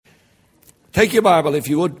Take your Bible, if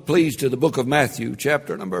you would, please, to the book of Matthew,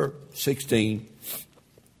 chapter number 16.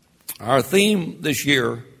 Our theme this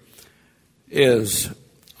year is,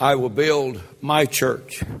 I will build my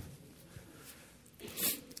church.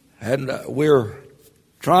 And we're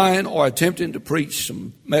trying or attempting to preach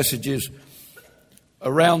some messages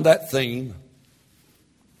around that theme.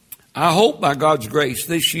 I hope by God's grace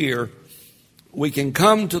this year we can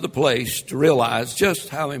come to the place to realize just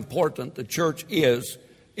how important the church is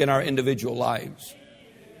in our individual lives.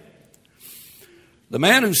 The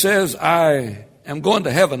man who says, I am going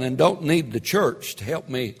to heaven and don't need the church to help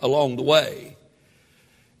me along the way,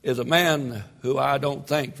 is a man who I don't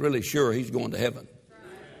think really sure he's going to heaven.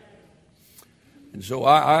 And so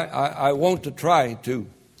I want to try to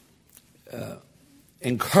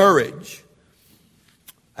encourage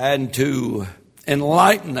and to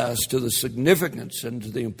enlighten us to the significance and to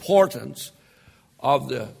the importance of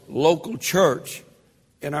the local church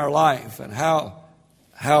in our life, and how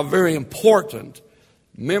very important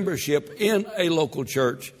membership in a local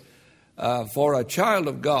church for a child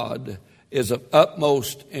of God is of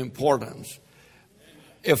utmost importance.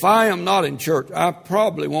 If I am not in church, I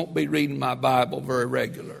probably won't be reading my Bible very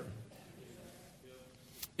regular.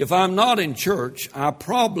 If I'm not in church, I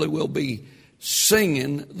probably will be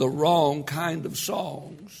singing the wrong kind of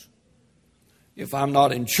songs. If I'm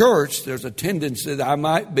not in church, there's a tendency that I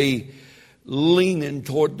might be leaning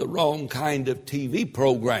toward the wrong kind of TV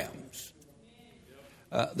programs.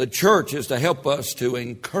 The church is to help us, to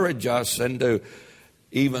encourage us, and to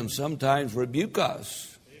even sometimes rebuke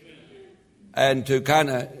us, and to kind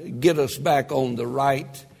of get us back on the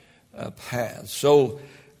right path. So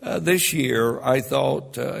this year I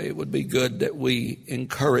thought it would be good that we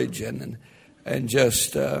encourage and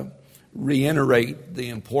just reiterate the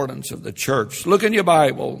importance of the church. Look in your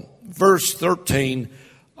Bible, verse 13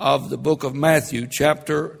 of the book of Matthew,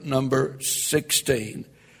 chapter number 16.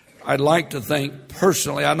 I'd like to thank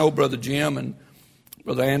personally, I know Brother Jim and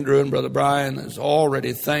Brother Andrew and Brother Brian has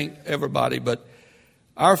already thanked everybody, but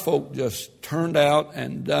our folk just turned out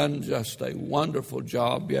and done just a wonderful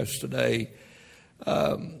job yesterday.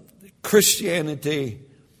 Christianity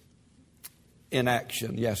in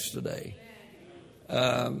action yesterday.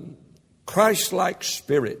 Christ-like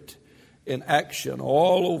spirit in action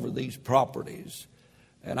all over these properties.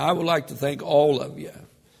 And I would like to thank all of you.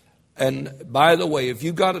 And by the way, if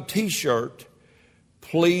you got a T-shirt,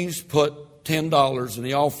 please put $10 in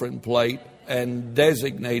the offering plate and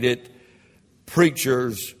designate it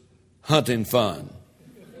Preacher's Hunting Fun.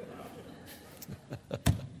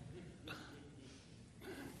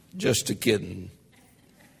 Just a kidding.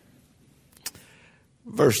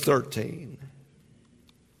 Verse 13.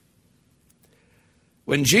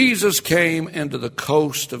 When Jesus came into the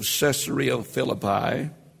coast of Caesarea Philippi,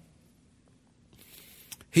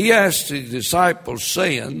 he asked his disciples,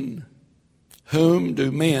 saying, whom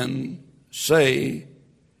do men say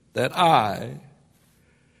that I,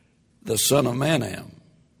 the Son of Man, am?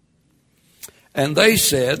 And they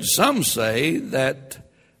said, some say that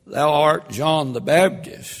thou art John the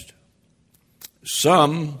Baptist,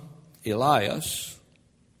 some Elias,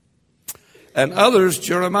 and others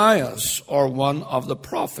Jeremiah, or one of the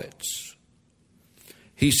prophets.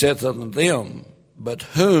 He saith unto them, but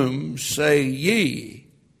whom say ye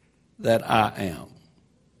that I am?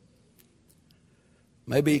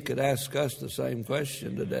 Maybe he could ask us the same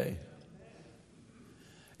question today.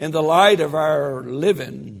 In the light of our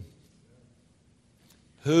living,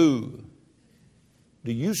 who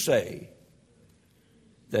do you say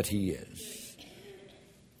that he is?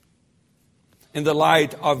 In the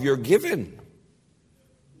light of your giving,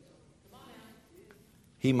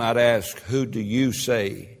 he might ask, who do you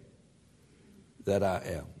say that I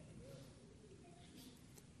am?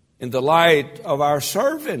 In the light of our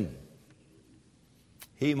serving,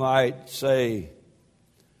 he might say,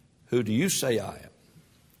 who do you say I am?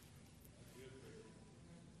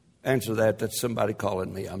 Answer that. That's somebody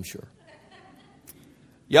calling me, I'm sure.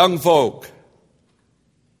 Young folk,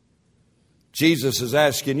 Jesus is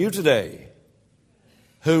asking you today,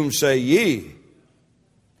 whom say ye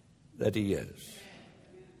that he is?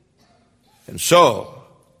 And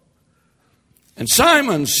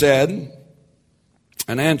Simon said,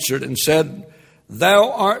 and answered and said,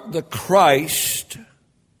 thou art the Christ,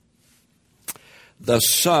 the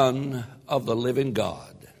Son of the living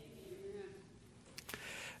God.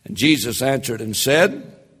 And Jesus answered and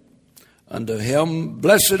said unto him,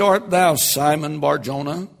 blessed art thou, Simon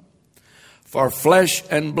Bar-Jonah, for flesh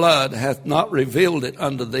and blood hath not revealed it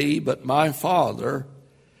unto thee, but my Father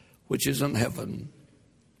which is in heaven.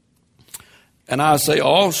 And I say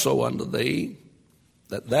also unto thee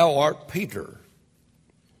that thou art Peter,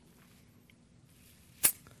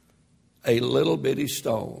 a little bitty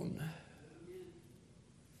stone.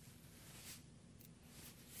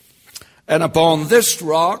 And upon this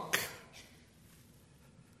rock,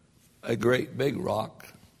 a great big rock,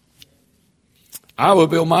 I will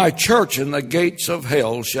build my church, and the gates of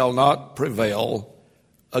hell shall not prevail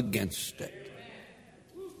against it.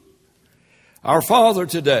 Our Father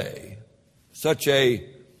today, such a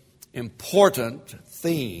important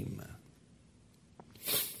theme.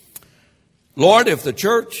 Lord, if the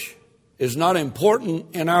church is not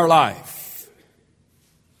important in our life,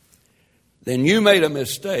 then you made a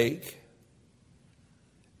mistake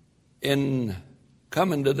in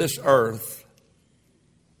coming to this earth,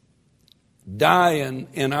 dying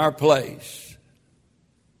in our place,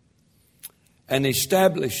 and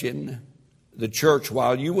establishing the church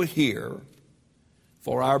while you were here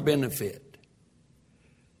for our benefit.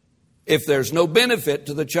 If there's no benefit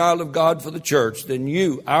to the child of God for the church, then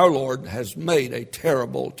you, our Lord, has made a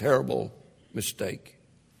terrible, terrible mistake.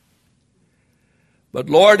 But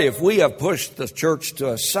Lord, if we have pushed the church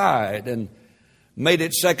to a side and made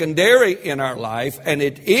it secondary in our life, and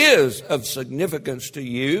it is of significance to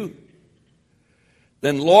you,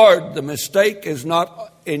 then Lord, the mistake is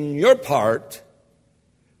not in your part,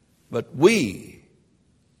 but we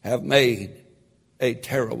have made a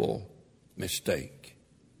terrible mistake.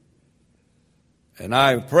 And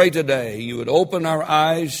I pray today you would open our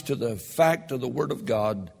eyes to the fact of the Word of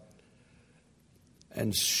God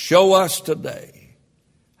and show us today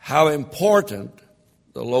how important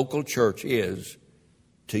the local church is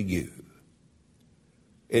to you.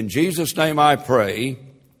 In Jesus' name I pray,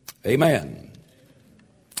 amen.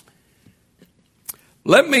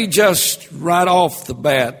 Let me just right off the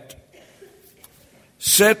bat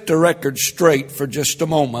set the record straight for just a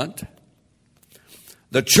moment.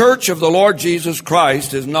 The church of the Lord Jesus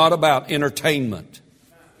Christ is not about entertainment.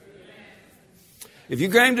 If you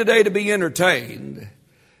came today to be entertained,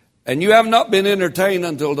 and you have not been entertained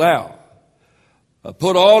until now,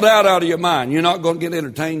 put all doubt out of your mind. You're not going to get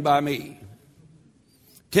entertained by me.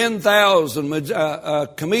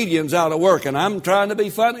 10,000 comedians out of work, and I'm trying to be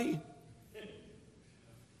funny.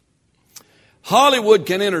 Hollywood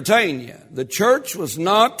can entertain you. The church was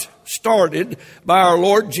not started by our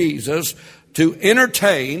Lord Jesus to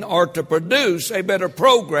entertain or to produce a better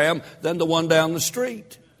program than the one down the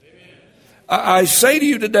street. I say to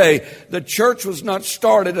you today, the church was not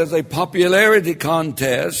started as a popularity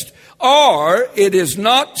contest, or it is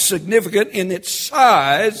not significant in its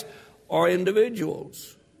size or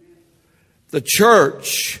individuals. The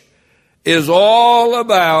church is all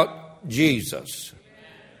about Jesus.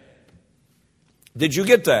 Did you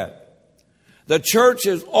get that? The church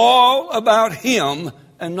is all about Him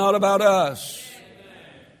and not about us.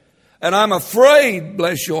 And I'm afraid,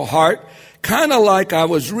 bless your heart, kind of like I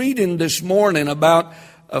was reading this morning about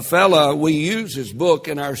a fella, we use his book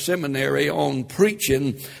in our seminary on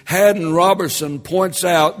preaching. Haddon Robertson points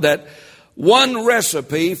out that one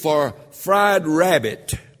recipe for fried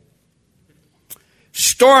rabbit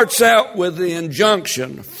starts out with the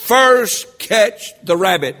injunction, first catch the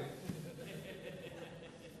rabbit.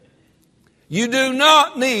 You do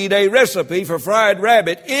not need a recipe for fried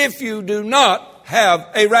rabbit if you do not have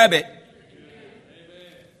a rabbit.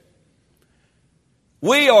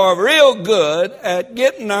 We are real good at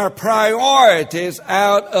getting our priorities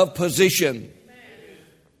out of position.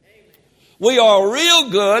 We are real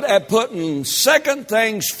good at putting second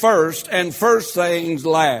things first and first things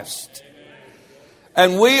last.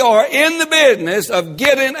 And we are in the business of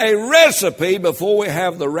getting a recipe before we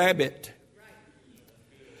have the rabbit.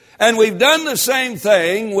 And we've done the same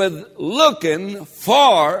thing with looking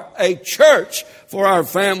for a church for our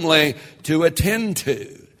family to attend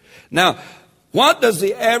to. Now, what does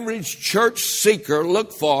the average church seeker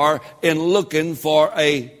look for in looking for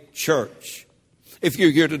a church? If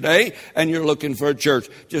you're here today and you're looking for a church,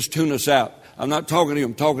 just tune us out. I'm not talking to you,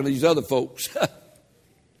 I'm talking to these other folks.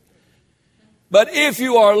 But if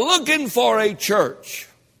you are looking for a church,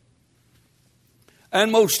 and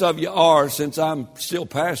most of you are, since I'm still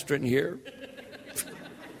pastoring here.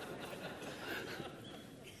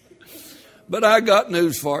 But I got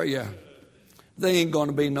news for you. There ain't going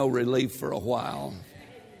to be no relief for a while.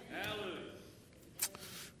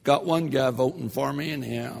 Got one guy voting for me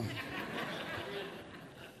anyhow.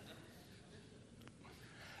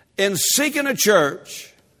 In seeking a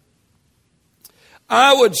church,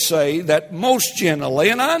 I would say that most generally,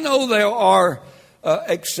 and I know there are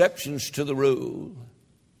exceptions to the rule,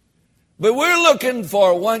 but we're looking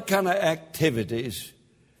for what kind of activities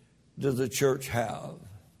does the church have.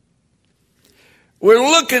 We're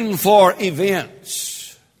looking for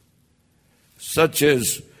events such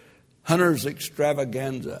as Hunter's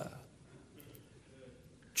Extravaganza,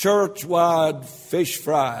 church-wide fish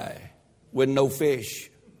fry with no fish,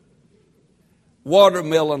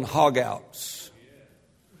 watermelon hog-outs.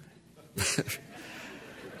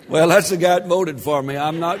 Well, that's the guy that voted for me.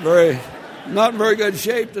 I'm not in very good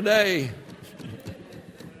shape today.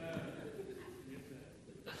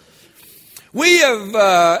 We have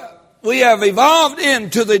evolved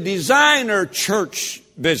into the designer church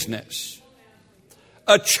business.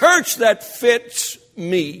 A church that fits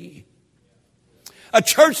me. A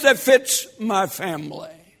church that fits my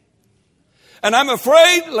family. And I'm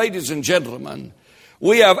afraid, ladies and gentlemen,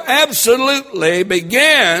 we have absolutely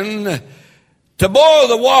begun to boil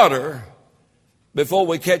the water before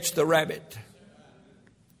we catch the rabbit.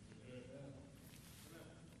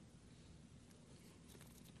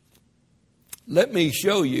 Let me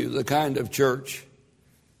show you the kind of church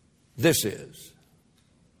this is.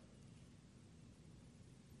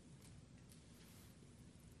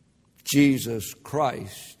 Jesus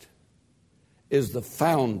Christ is the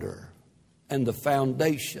founder and the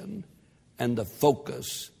foundation and the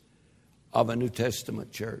focus of a New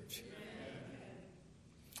Testament church.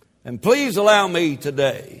 And please allow me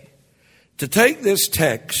today to take this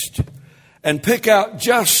text and pick out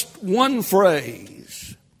just one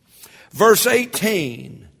phrase. Verse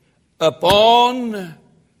 18, upon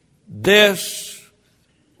this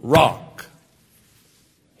rock.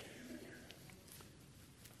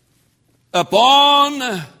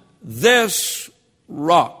 Upon this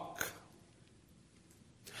rock.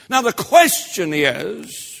 Now the question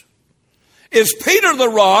is Peter the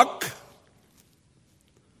rock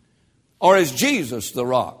or is Jesus the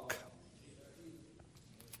rock?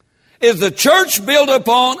 Is the church built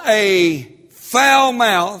upon a foul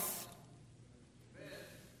mouth,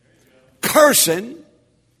 cursing,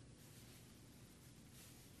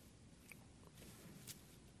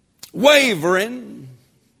 wavering,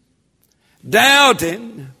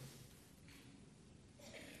 doubting,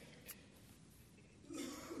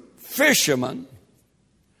 fishermen,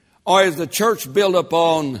 or is the church built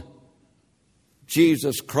upon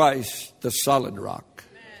Jesus Christ, the solid rock?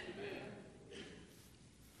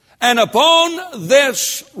 And upon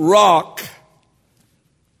this rock,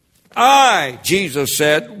 I, Jesus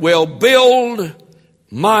said, will build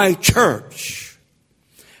my church.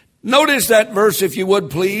 Notice that verse, if you would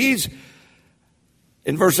please.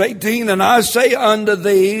 In verse 18, and I say unto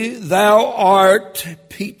thee, thou art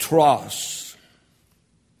Petros,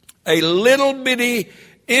 a little bitty,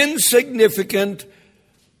 insignificant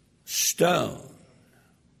stone.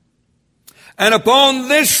 And upon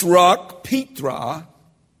this rock, Petra,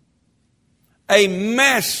 a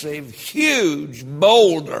massive, huge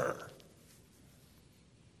boulder,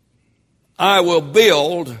 I will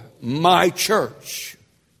build my church.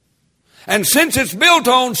 And since it's built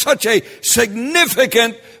on such a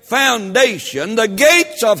significant foundation, the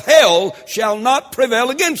gates of hell shall not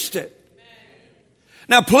prevail against it.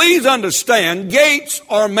 Now please understand, gates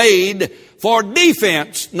are made for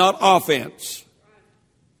defense, not offense.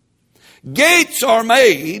 Gates are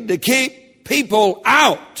made to keep people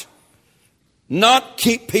out, not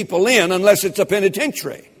keep people in unless it's a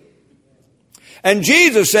penitentiary. And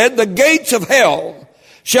Jesus said, the gates of hell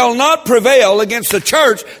shall not prevail against the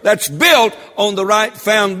church that's built on the right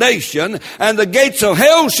foundation, and the gates of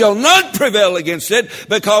hell shall not prevail against it,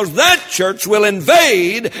 because that church will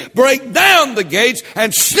invade, break down the gates,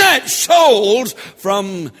 and snatch souls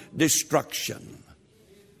from destruction.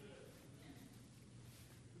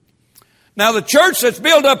 Now the church that's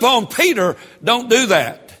built up on Peter don't do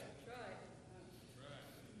that.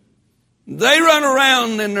 They run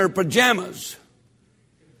around in their pajamas,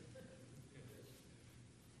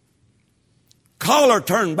 collar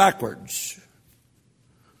turned backwards.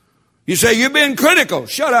 You say, you've been critical.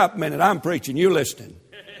 Shut up a minute. I'm preaching. You listening.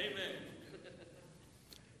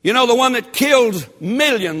 You know, the one that killed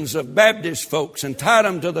millions of Baptist folks and tied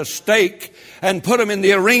them to the stake and put them in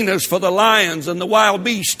the arenas for the lions and the wild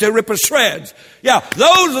beasts to rip us shreds. Yeah,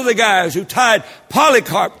 those are the guys who tied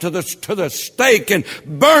Polycarp to the stake and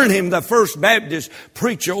burned him, the first Baptist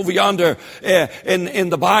preacher over yonder in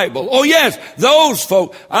the Bible. Oh yes, those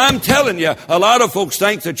folk. I'm telling you, a lot of folks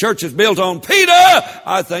think the church is built on Peter.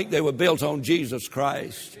 I think they were built on Jesus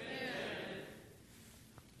Christ.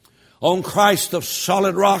 On Christ, the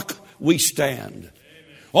solid rock, we stand.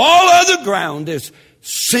 All other ground is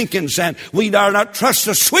sinking sand. We dare not trust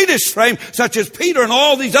the sweetest frame, such as Peter and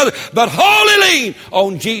all these others, but wholly lean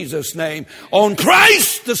on Jesus' name. On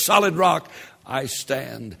Christ, the solid rock, I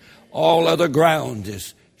stand. All other ground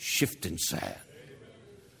is shifting sand.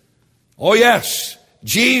 Oh yes,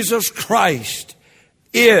 Jesus Christ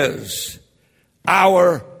is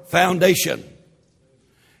our foundation.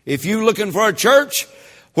 If you're looking for a church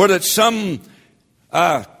where that some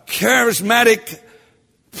charismatic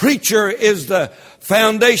preacher is the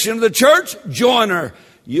foundation of the church, join her.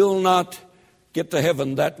 You'll not get to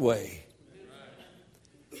heaven that way.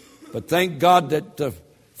 But thank God that the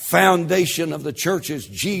foundation of the church is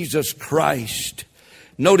Jesus Christ.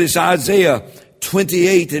 Notice Isaiah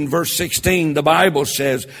 28 in verse 16. The Bible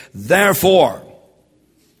says, therefore,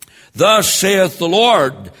 thus saith the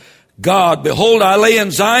Lord God, behold, I lay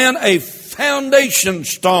in Zion a foundation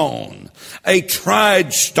stone, a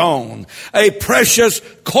tried stone, a precious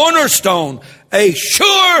cornerstone, a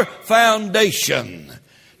sure foundation.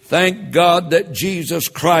 Thank God that Jesus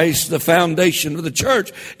Christ, the foundation of the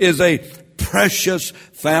church, is a precious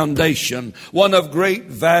foundation, one of great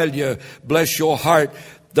value. Bless your heart.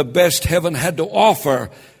 The best heaven had to offer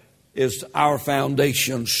is our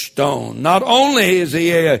foundation stone. Not only is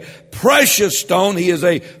he a precious stone, he is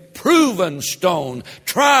a proven stone,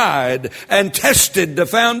 tried and tested. The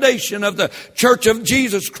foundation of the church of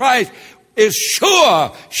Jesus Christ is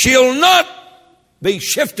sure. She'll not be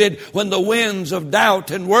shifted when the winds of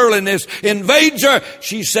doubt and worldliness invades her.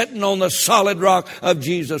 She's sitting on the solid rock of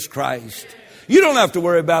Jesus Christ. You don't have to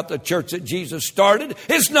worry about the church that Jesus started.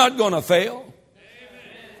 It's not going to fail.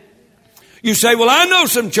 You say, well, I know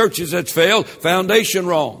some churches that's failed. Foundation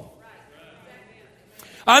wrong.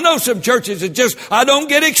 I know some churches that just, I don't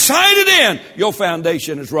get excited in. Your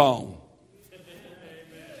foundation is wrong.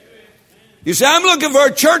 You say, I'm looking for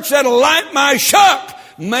a church that'll light my shuck.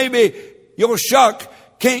 Maybe your shuck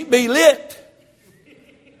can't be lit.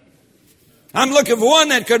 I'm looking for one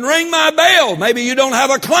that can ring my bell. Maybe you don't have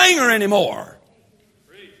a clanger anymore.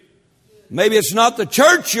 Maybe it's not the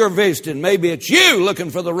church you're visiting. Maybe it's you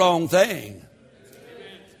looking for the wrong thing.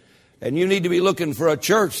 And you need to be looking for a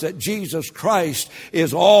church that Jesus Christ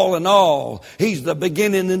is all in all. He's the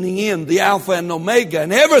beginning and the end, the Alpha and Omega,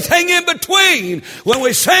 and everything in between. When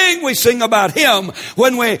we sing about Him.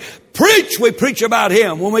 When we preach about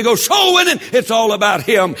Him. When we go soul winning, it's all about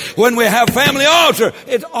Him. When we have family altar,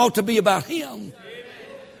 it ought to be about Him.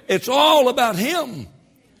 It's all about Him.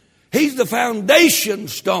 He's the foundation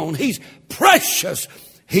stone. He's precious.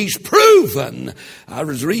 He's proven. I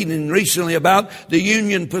was reading recently about the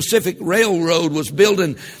Union Pacific Railroad was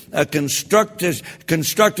constructing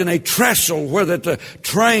a trestle where that the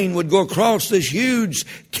train would go across this huge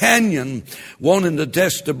canyon. Wanting to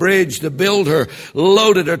test the bridge, the builder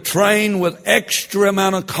loaded a train with extra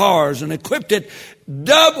amount of cars and equipped it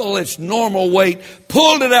double its normal weight,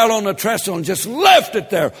 pulled it out on the trestle and just left it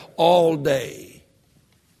there all day.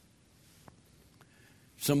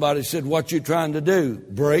 Somebody said, what you trying to do?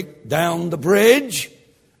 Break down the bridge?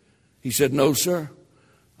 He said, no, sir.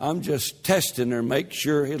 I'm just testing her, make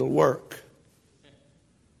sure it'll work.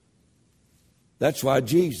 That's why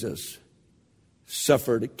Jesus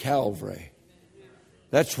suffered at Calvary.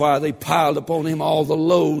 That's why they piled upon him all the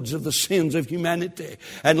loads of the sins of humanity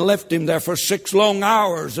and left him there for 6 long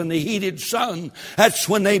hours in the heated sun. That's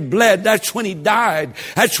when they bled. That's when he died.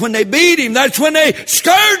 That's when they beat him. That's when they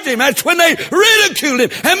scourged him. That's when they ridiculed him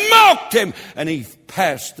and mocked him. And he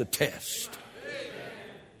passed the test.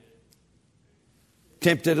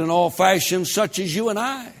 Tempted in all fashions such as you and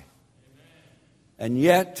I. And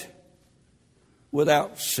yet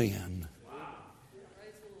without sin.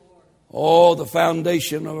 Oh, the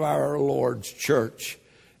foundation of our Lord's church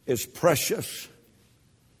is precious.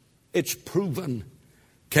 It's proven.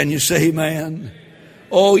 Can you say amen?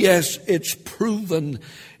 Oh, yes, it's proven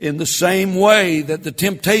in the same way that the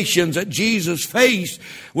temptations that Jesus faced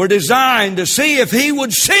were designed to see if he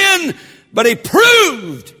would sin, but he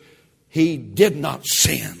proved he did not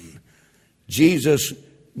sin. Jesus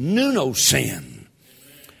knew no sin.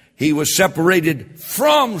 He was separated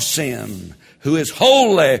from sin, who is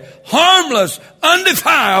holy, harmless,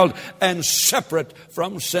 undefiled, and separate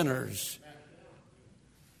from sinners.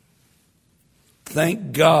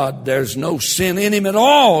 Thank God there's no sin in him at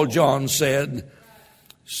all, John said.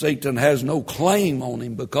 Satan has no claim on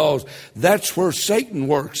him because that's where Satan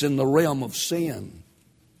works, in the realm of sin.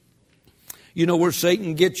 You know where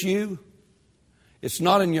Satan gets you? It's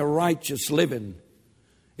not in your righteous living.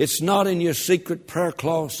 It's not in your secret prayer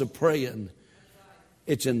cloths of praying.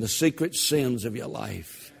 It's in the secret sins of your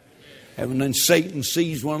life. And then Satan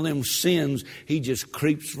sees one of them sins, he just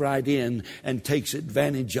creeps right in and takes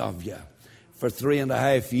advantage of you. For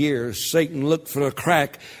 3.5 years, Satan looked for a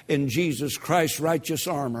crack in Jesus Christ's righteous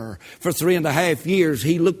armor. For 3.5 years,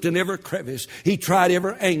 he looked in every crevice. He tried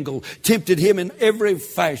every angle, tempted him in every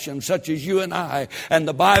fashion, such as you and I. And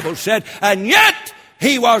the Bible said, and yet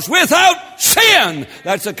He was without sin.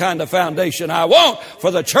 That's the kind of foundation I want for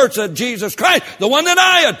the church of Jesus Christ. The one that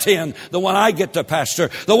I attend, the one I get to pastor,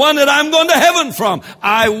 the one that I'm going to heaven from.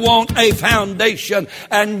 I want a foundation,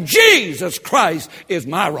 and Jesus Christ is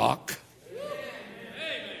my rock.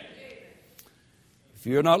 If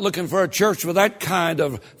you're not looking for a church with that kind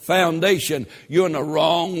of foundation, you're in the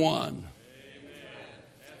wrong one.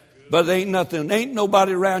 But there ain't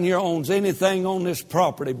nobody around here owns anything on this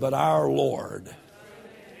property but our Lord.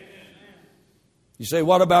 You say,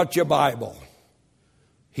 what about your Bible?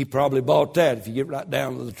 He probably bought that if you get right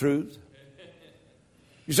down to the truth.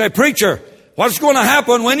 You say, preacher, what's going to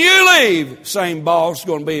happen when you leave? Same boss is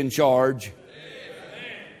going to be in charge.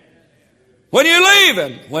 When you're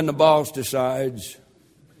leaving? When the boss decides.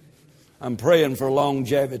 I'm praying for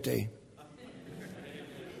longevity.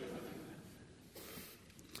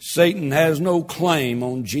 Satan has no claim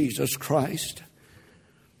on Jesus Christ.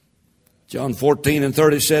 John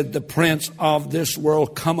 14:30 said, the prince of this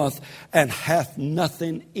world cometh and hath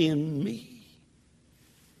nothing in me.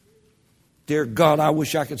 Dear God, I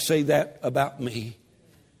wish I could say that about me.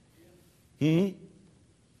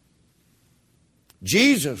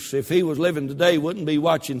 Jesus, if he was living today, wouldn't be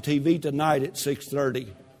watching TV tonight at 6:30.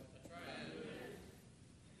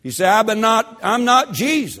 You say, I'm not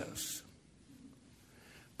Jesus.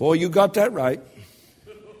 Boy, you got that right.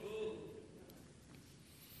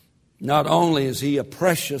 Not only is he a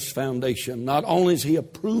precious foundation, not only is he a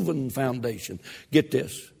proven foundation, get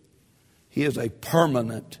this, he is a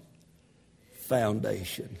permanent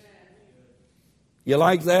foundation. You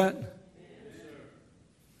like that?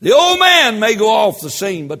 The old man may go off the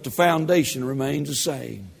scene, but the foundation remains the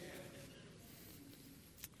same.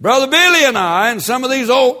 Brother Billy and I, and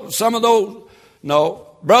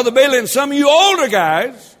Brother Billy and some of you older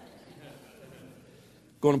guys,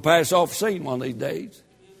 going to pass off the scene one of these days.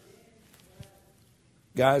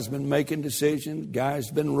 Guys been making decisions.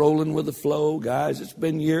 Guys been rolling with the flow. Guys, it's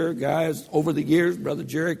been guys over the years, Brother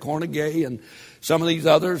Jerry Cornegay and some of these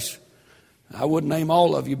others. I wouldn't name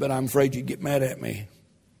all of you, but I'm afraid you'd get mad at me.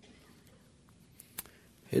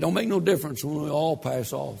 It don't make no difference when we all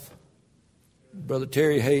pass off. Brother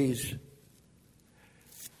Terry Hayes,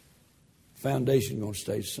 foundation going to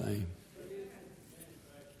stay the same.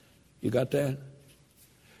 You got that?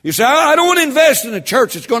 You say, I don't want to invest in a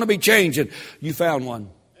church that's going to be changing. You found one.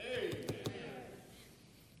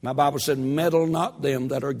 My Bible said, meddle not them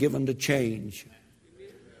that are given to change.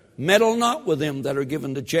 Meddle not with them that are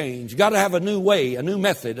given to change. You got to have a new way, a new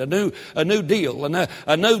method, a new deal,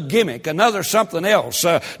 a new gimmick, another something else,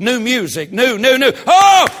 new music, new.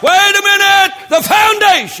 Oh, wait a minute. The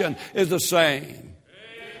foundation is the same.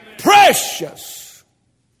 Amen. Precious,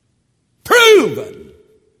 proven,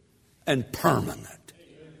 and permanent.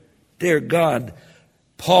 Dear God,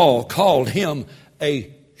 Paul called him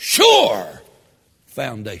a sure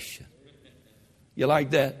foundation. You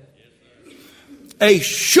like that? A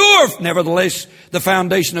sure, nevertheless, the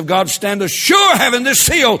foundation of God standeth sure, having this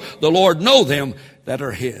seal, the Lord know them that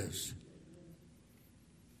are his.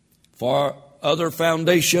 For other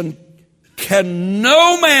foundation can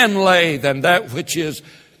no man lay than that which is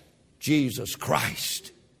Jesus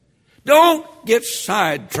Christ. Don't get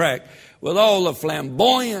sidetracked with all the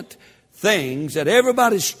flamboyant things that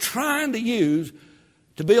everybody's trying to use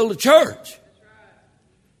to build a church.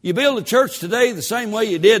 You build a church today the same way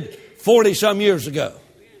you did 40 some years ago.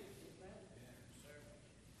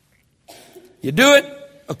 You do it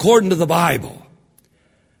according to the Bible.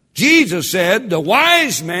 Jesus said, the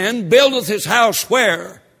wise man buildeth his house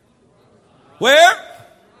where? Where?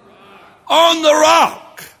 On the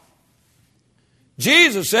rock.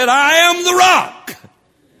 Jesus said, I am the rock.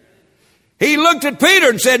 He looked at Peter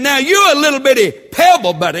and said, now you're a little bitty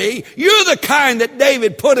pebble, buddy. You're the kind that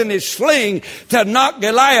David put in his sling to knock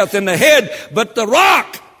Goliath in the head. But the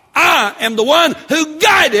rock, I am the one who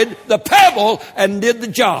guided the pebble and did the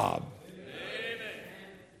job. Amen.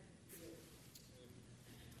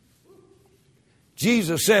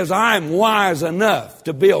 Jesus says, I'm wise enough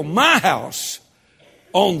to build my house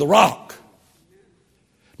on the rock,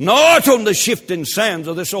 not on the shifting sands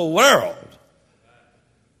of this old world.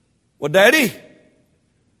 Well, Daddy,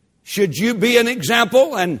 should you be an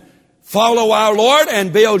example and follow our Lord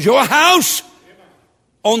and build your house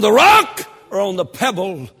on the rock or on the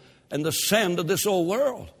pebble and the sand of this old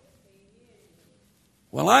world?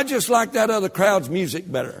 Well, I just like that other crowd's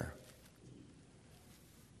music better.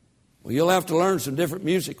 Well, you'll have to learn some different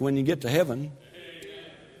music when you get to heaven.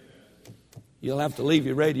 You'll have to leave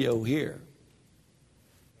your radio here.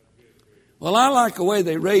 Well, I like the way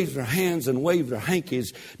they raise their hands and wave their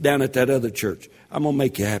hankies down at that other church. I'm going to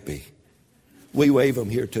make you happy. We wave them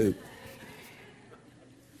here too.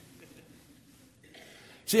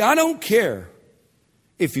 See, I don't care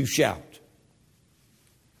if you shout.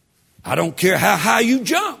 I don't care how high you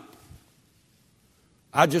jump.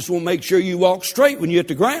 I just want to make sure you walk straight when you hit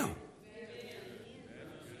the ground.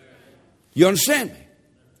 You understand me?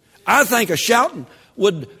 I think a shouting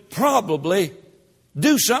would probably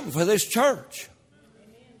do something for this church.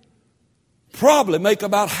 Probably make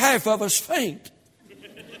about half of us faint.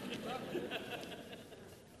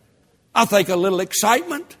 I think a little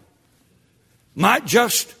excitement might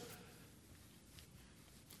just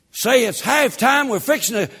say it's halftime, we're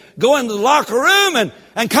fixing to go into the locker room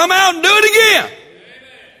and come out and do it again.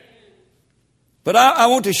 But I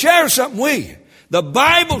want to share something with you. The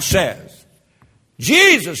Bible says,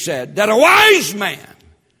 Jesus said that a wise man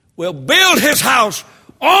will build his house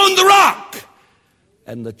on the rock.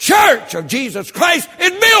 And the church of Jesus Christ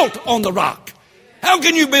is built on the rock. How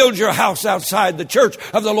can you build your house outside the church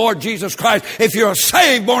of the Lord Jesus Christ if you're a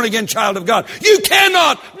saved, born-again child of God? You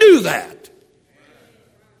cannot do that.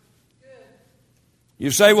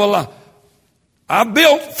 You say, well, I've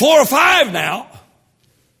built 4 or 5 now.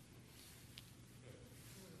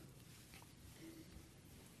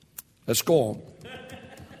 Let's go on.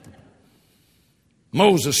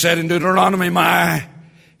 Moses said in Deuteronomy,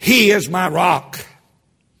 He is my rock.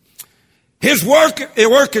 His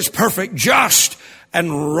work is perfect, just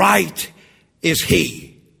and right is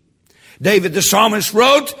He. David the psalmist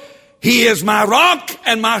wrote, He is my rock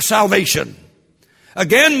and my salvation.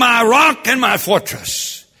 Again, my rock and my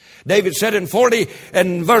fortress. David said in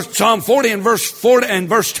Psalm 40 and verse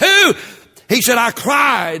 2, he said, I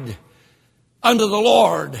cried unto the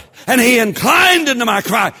Lord, and He inclined unto my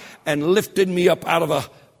cry, and lifted me up out of a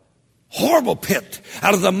horrible pit,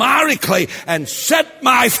 out of the miry clay, and set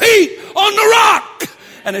my feet on the rock,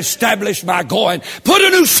 and established my going. Put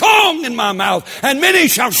a new song in my mouth, and many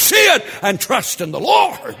shall see it and trust in the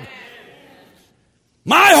Lord.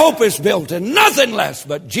 My hope is built in nothing less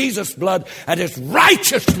but Jesus' blood and His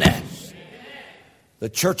righteousness. The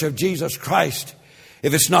church of Jesus Christ,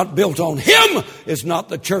 if it's not built on Him, is not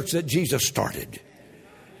the church that Jesus started.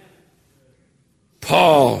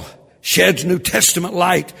 Paul sheds New Testament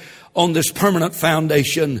light on this permanent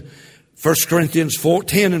foundation. 1 Corinthians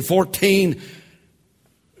 10 and 14.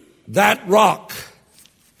 That rock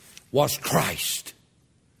was Christ.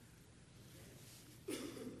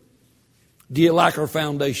 Do you like our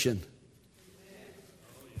foundation?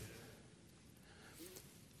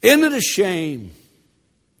 Isn't it a shame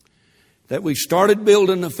that we started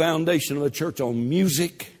building the foundation of the church on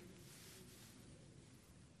music?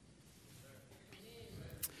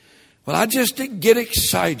 Well, I just get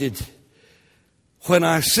excited when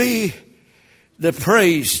I see the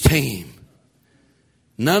praise team.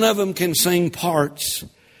 None of them can sing parts.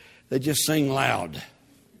 They just sing loud.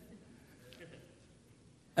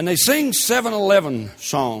 And they sing 7-11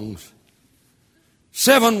 songs.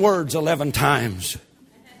 7 words 11 times.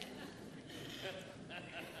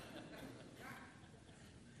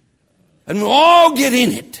 And we all get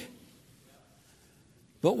in it.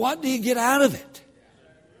 But what do you get out of it?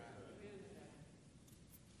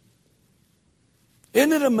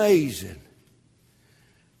 Isn't it amazing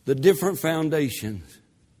the different foundations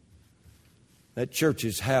that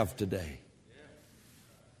churches have today?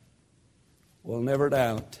 Well, never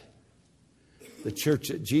doubt the church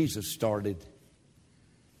that Jesus started,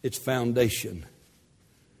 its foundation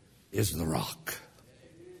is the rock.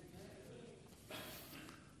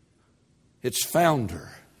 Its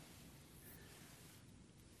founder,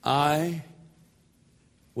 I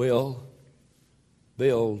will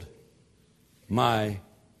build my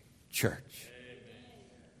church.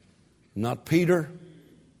 Not Peter,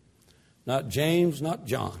 not James, not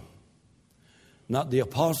John, not the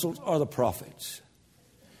apostles or the prophets,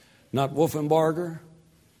 not Wolfenbarger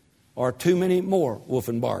or too many more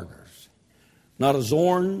Wolfenbargers, not a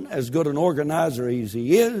Zorn, as good an organizer as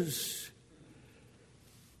he is.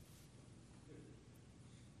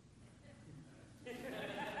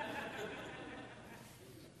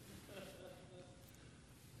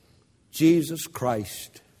 Jesus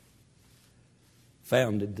Christ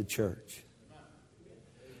founded the church.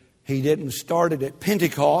 He didn't start it at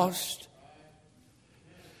Pentecost,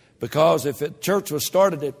 because if the church was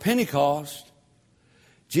started at Pentecost,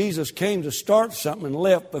 Jesus came to start something and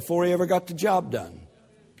left before He ever got the job done.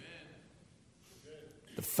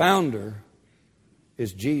 The founder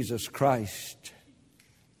is Jesus Christ.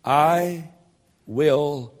 I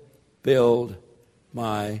will build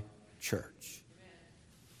my church.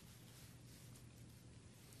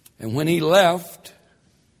 And when He left,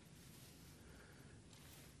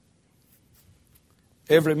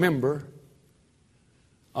 every member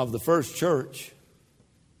of the first church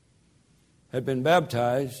had been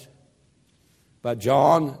baptized by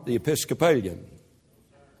John the Episcopalian.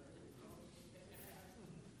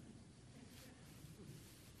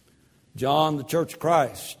 John the Church of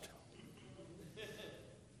Christ.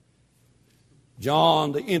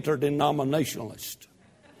 John the interdenominationalist.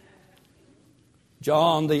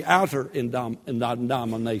 John the outer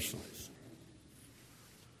denominationalist.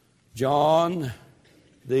 John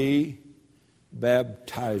the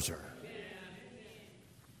Baptizer.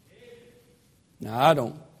 Now, I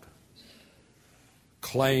don't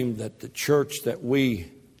claim that the church that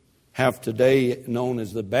we have today, known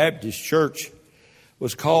as the Baptist Church,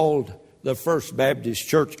 was called the First Baptist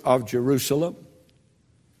Church of Jerusalem.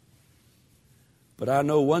 But I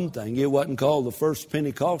know one thing, it wasn't called the First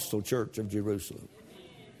Pentecostal Church of Jerusalem.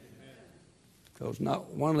 Because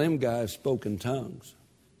not one of them guys spoke in tongues.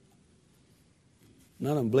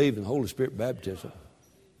 None of them believed in Holy Spirit baptism.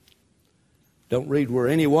 Don't read where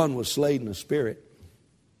anyone was slain in the Spirit.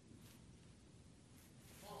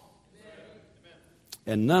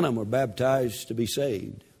 And none of them were baptized to be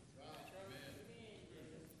saved.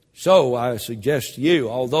 So I suggest to you,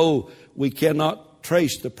 although we cannot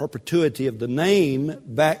trace the perpetuity of the name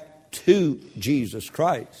back to Jesus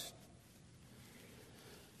Christ,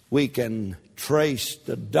 we can trace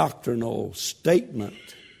the doctrinal statement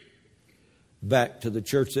back to the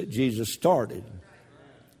church that Jesus started.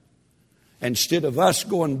 Instead of us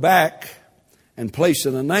going back and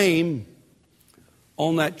placing a name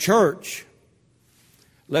on that church,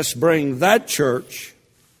 let's bring that church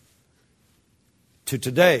to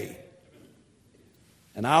today.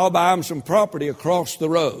 And I'll buy them some property across the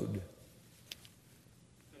road.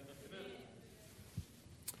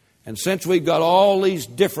 And since we've got all these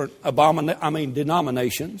different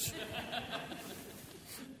denominations,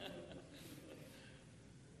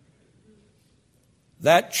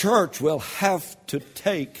 that church will have to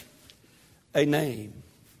take a name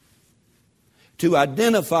to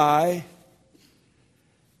identify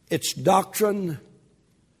its doctrine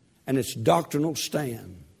and its doctrinal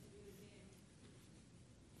stand.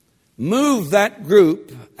 Move that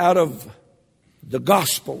group out of the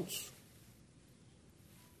Gospels.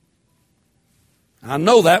 I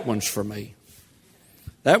know that one's for me.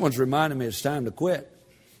 That one's reminding me it's time to quit.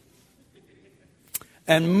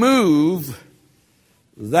 And move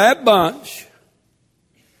that bunch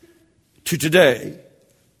to today.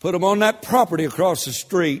 Put them on that property across the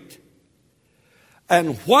street.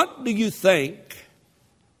 And what do you think?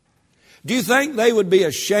 Do you think they would be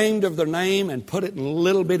ashamed of their name and put it in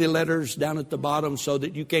little bitty letters down at the bottom so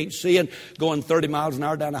that you can't see it going 30 miles an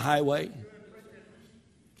hour down the highway?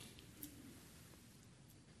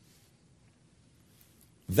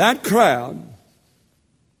 That crowd,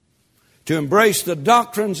 to embrace the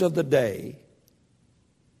doctrines of the day,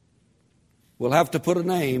 will have to put a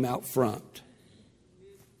name out front.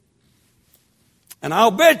 And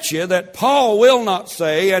I'll bet you that Paul will not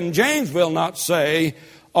say, and James will not say,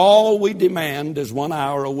 all we demand is 1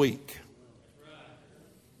 hour a week.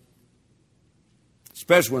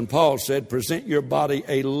 Especially when Paul said, present your body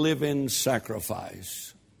a living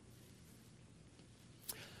sacrifice.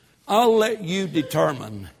 I'll let you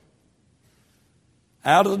determine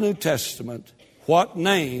out of the New Testament what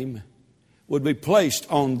name would be placed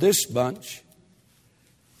on this bunch,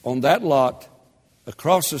 on that lot,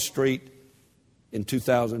 across the street in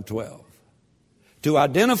 2012. To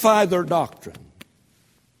identify their doctrine.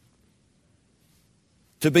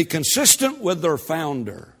 To be consistent with their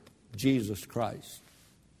founder, Jesus Christ.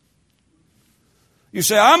 You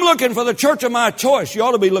say, I'm looking for the church of my choice. You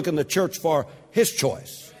ought to be looking to the church for His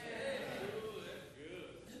choice.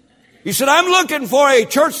 You said, I'm looking for a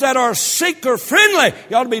church that are seeker friendly.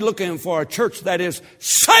 You ought to be looking for a church that is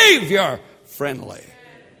Savior friendly.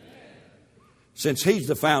 Since He's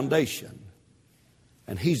the foundation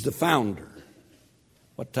and He's the founder.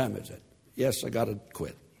 What time is it? Yes, I got to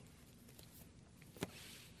quit.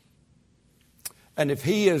 And if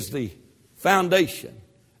He is the foundation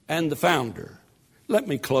and the founder, let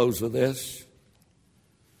me close with this.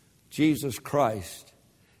 Jesus Christ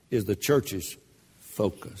is the church's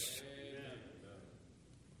focus.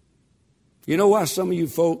 You know why some of you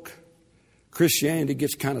folk, Christianity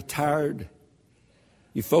gets kind of tired?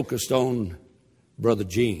 You focused on Brother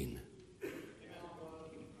Gene.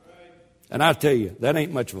 And I tell you, that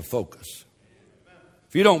ain't much of a focus.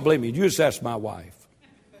 If you don't believe me, you just ask my wife.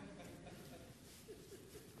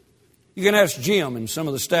 You can ask Jim in some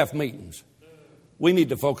of the staff meetings. We need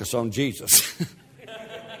to focus on Jesus.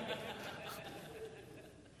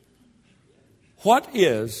 What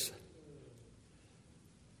is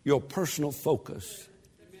your personal focus?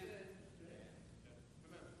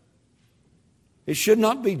 It should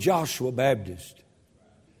not be Joshua Baptist.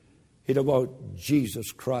 It's about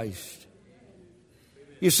Jesus Christ.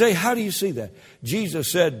 You say, how do you see that?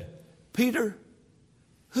 Jesus said, Peter,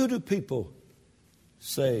 who do people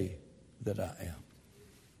say that I am?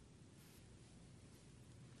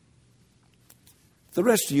 The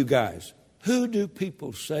rest of you guys, who do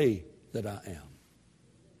people say that I am?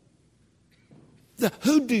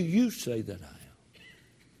 Who do you say that I am?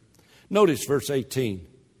 Notice verse 18.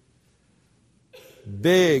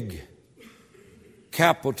 Big,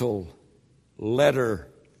 capital letter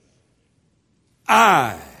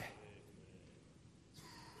I.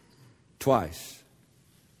 Twice.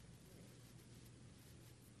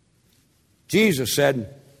 Jesus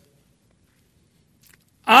said,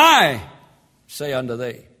 I say unto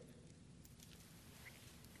thee,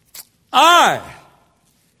 I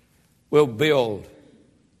will build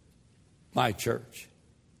my church.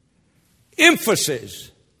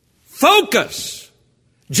 Emphasis. Focus.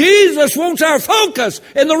 Jesus wants our focus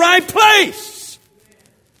in the right place.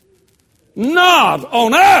 Not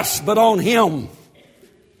on us, but on Him.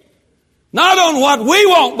 Not on what we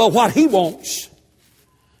want, but what He wants.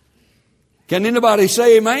 Can anybody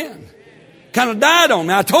say amen? Kind of died on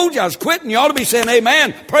me. I told you I was quitting. You ought to be saying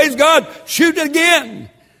amen. Praise God. Shoot it again.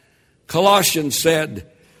 Colossians said,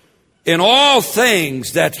 in all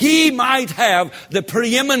things that He might have the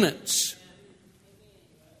preeminence.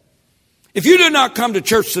 If you did not come to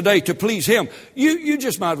church today to please Him, you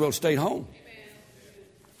just might as well stay home.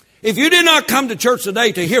 If you did not come to church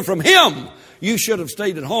today to hear from Him, you should have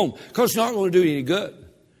stayed at home, because it's not going to do you any good.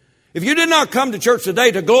 If you did not come to church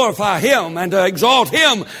today to glorify Him and to exalt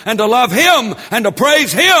Him and to love Him and to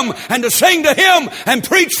praise Him and to sing to Him and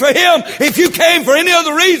preach for Him, if you came for any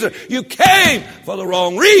other reason, you came for the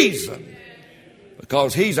wrong reason.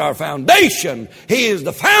 Because He's our foundation. He is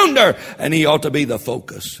the founder, and He ought to be the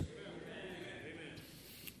focus.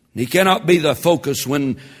 He cannot be the focus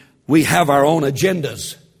when we have our own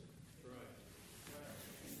agendas.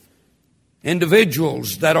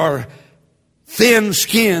 Individuals that are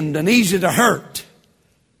thin-skinned and easy to hurt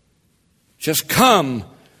just come,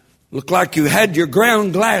 look like you had your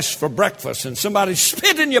ground glass for breakfast and somebody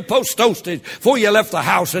spit in your post toasted before you left the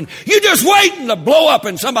house, and you just waiting to blow up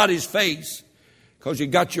in somebody's face because you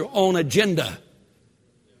got your own agenda.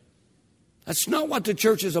 That's not what the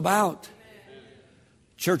church is about.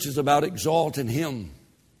 Church is about exalting Him,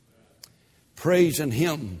 praising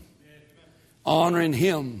Him, honoring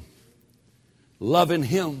Him, loving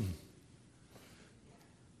Him.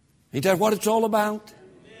 Ain't that what it's all about?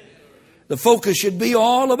 The focus should be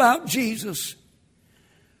all about Jesus.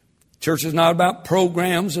 Church is not about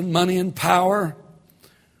programs and money and power.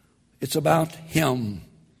 It's about Him.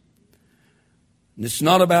 And it's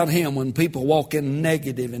not about Him when people walk in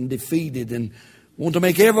negative and defeated and want to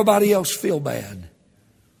make everybody else feel bad.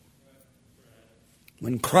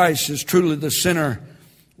 When Christ is truly the center,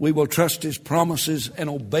 we will trust His promises and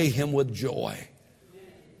obey Him with joy.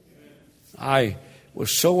 I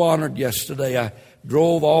was so honored yesterday. I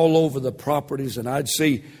drove all over the properties and I'd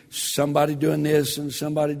see somebody doing this and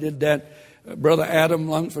somebody did that. Brother Adam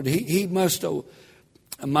Lungford, he must have,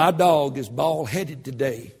 my dog is bald-headed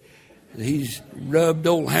today. He's rubbed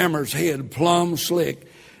old Hammer's head plumb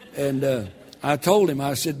slick. And I told him,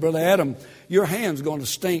 I said, Brother Adam, your hand's going to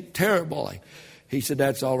stink terribly. He said,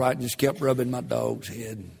 that's all right. And just kept rubbing my dog's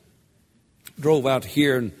head. Drove out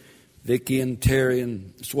here, and Vicky and Terry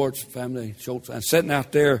and the Schwartz family, Schultz, I'm sitting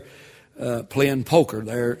out there playing poker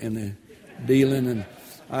there in the dealing. And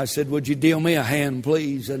I said, would you deal me a hand,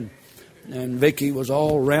 please? And Vicky was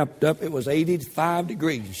all wrapped up. It was 85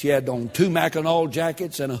 degrees. She had on 2 Mackinac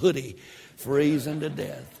jackets and a hoodie, freezing to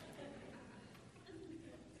death.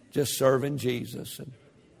 Just serving Jesus and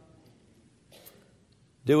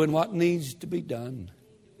doing what needs to be done.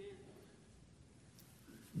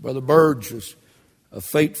 Brother Burge was a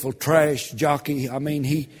faithful trash jockey. I mean,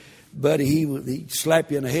 he'd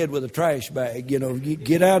slap you in the head with a trash bag. You know,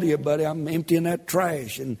 get out of here, buddy. I'm emptying that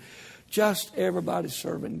trash. And just everybody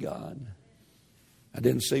serving God. I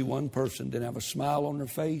didn't see one person didn't have a smile on their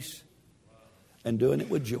face and doing it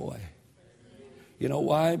with joy. You know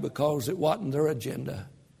why? Because it wasn't their agenda.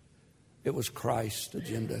 It was Christ's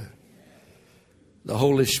agenda. The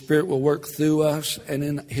Holy Spirit will work through us, and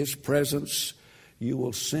in His presence, you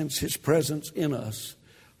will sense His presence in us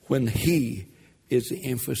when He is the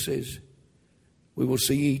emphasis. We will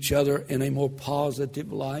see each other in a more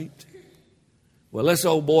positive light. Well, this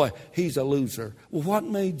old boy, he's a loser. Well, what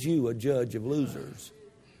made you a judge of losers?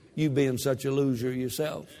 You being such a loser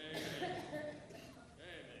yourself.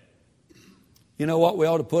 You know what we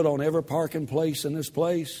ought to put on every parking place in this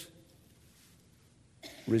place?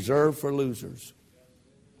 reserved for losers.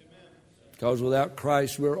 Because without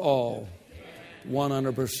Christ, we're all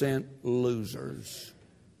 100% losers.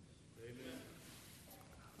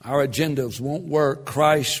 Our agendas won't work.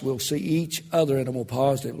 Christ will see each other in a more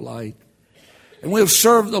positive light. And we'll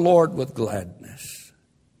serve the Lord with gladness.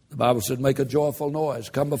 The Bible said, make a joyful noise.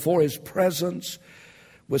 Come before His presence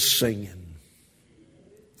with singing.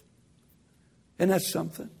 Isn't that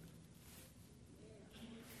something?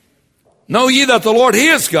 Know ye that the Lord, He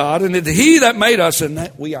is God, and that He that made us, and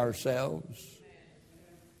that we ourselves.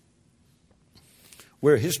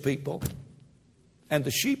 We're His people and the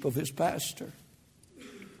sheep of His pasture.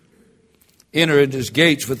 Enter into His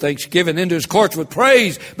gates with thanksgiving, into His courts with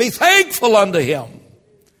praise. Be thankful unto Him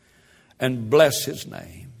and bless His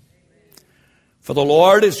name. For the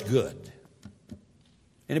Lord is good.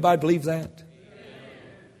 Anybody believe that?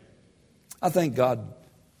 I thank God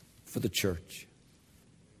for the church.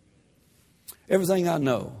 Everything I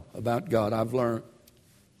know about God, I've learned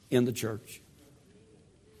in the church.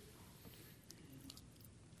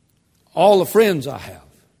 All the friends I have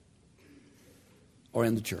are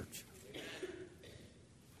in the church.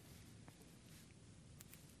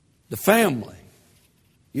 The family,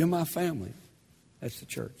 you're my family. That's the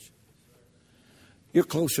church. You're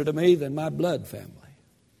closer to me than my blood family.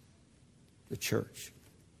 The church.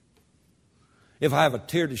 If I have a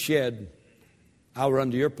tear to shed, I'll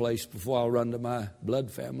run to your place before I'll run to my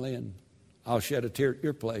blood family, and I'll shed a tear at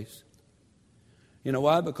your place. You know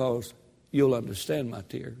why? Because you'll understand my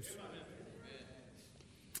tears.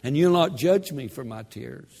 And you'll not judge me for my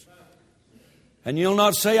tears. And you'll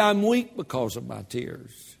not say I'm weak because of my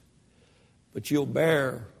tears. But you'll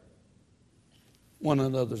bear one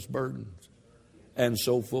another's burdens and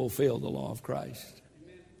so fulfill the law of Christ.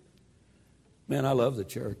 Man, I love the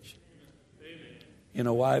church. You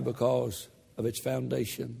know why? Because of its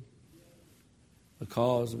foundation,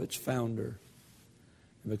 because of its founder,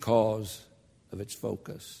 and because of its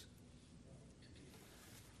focus.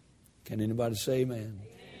 Can anybody say amen?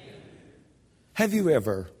 Amen. Have you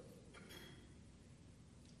ever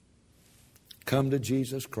come to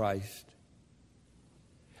Jesus Christ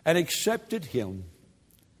and accepted Him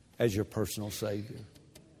as your personal Savior?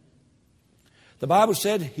 The Bible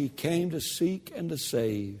said He came to seek and to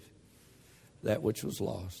save that which was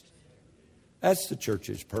lost. That's the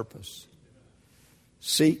church's purpose.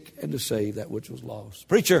 Seek and to save that which was lost.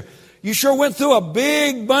 Preacher, you sure went through a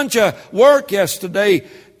big bunch of work yesterday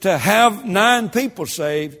to have 9 people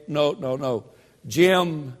saved. No.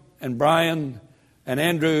 Jim and Brian and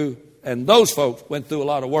Andrew and those folks went through a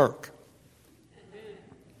lot of work.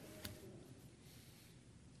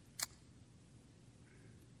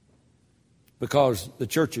 Because the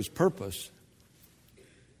church's purpose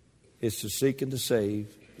is to seek and to save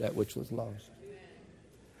that which was lost.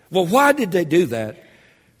 Well, why did they do that?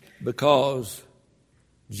 Because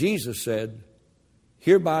Jesus said,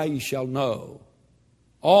 hereby you shall know,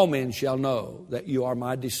 all men shall know that you are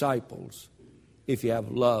my disciples if you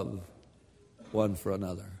have love one for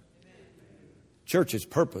another. Church's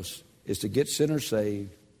purpose is to get sinners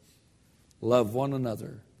saved, love one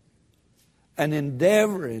another, and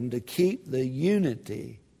endeavoring to keep the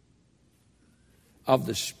unity of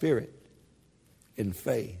the Spirit in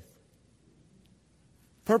faith.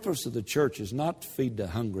 Purpose of the church is not to feed the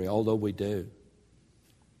hungry, although we do.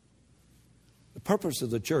 The purpose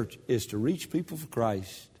of the church is to reach people for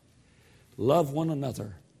Christ, love one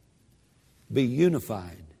another, be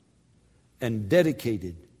unified, and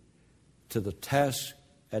dedicated to the task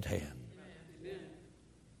at hand. Amen.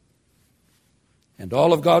 And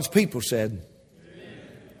all of God's people said, amen.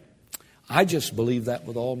 I just believe that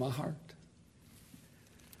with all my heart.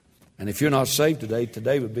 And if you're not saved today,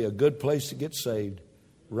 today would be a good place to get saved,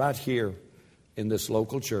 right here in this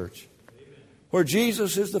local church, where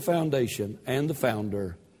Jesus is the foundation and the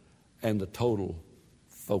founder and the total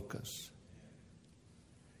focus.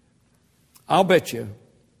 I'll bet you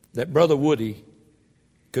that Brother Woody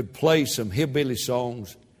could play some hillbilly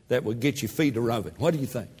songs that would get your feet a rubbing. What do you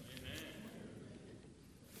think?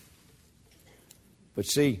 But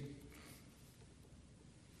see,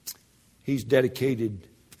 he's dedicated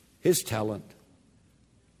his talent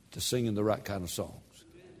to singing the right kind of songs.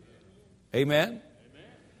 Amen? Amen.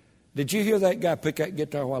 Did you hear that guy pick that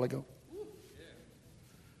guitar a while ago?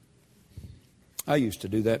 I used to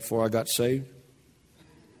do that before I got saved.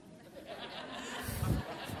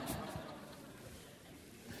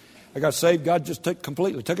 I got saved, God just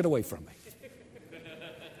completely took it away from me.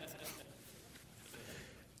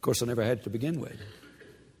 Of course, I never had it to begin with.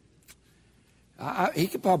 He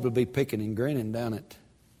could probably be picking and grinning down at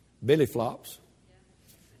Billy Flops.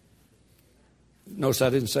 Notice I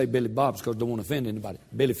didn't say Billy Bob's because I don't want to offend anybody.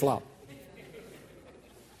 Billy Flop.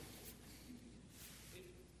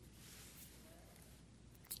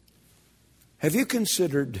 Have you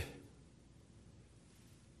considered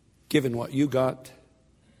giving what you got,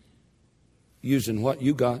 using what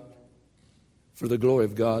you got for the glory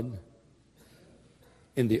of God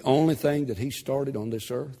in the only thing that He started on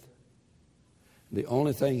this earth? The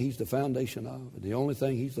only thing He's the foundation of, the only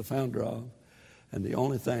thing He's the founder of, and the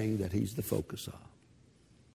only thing that He's the focus of.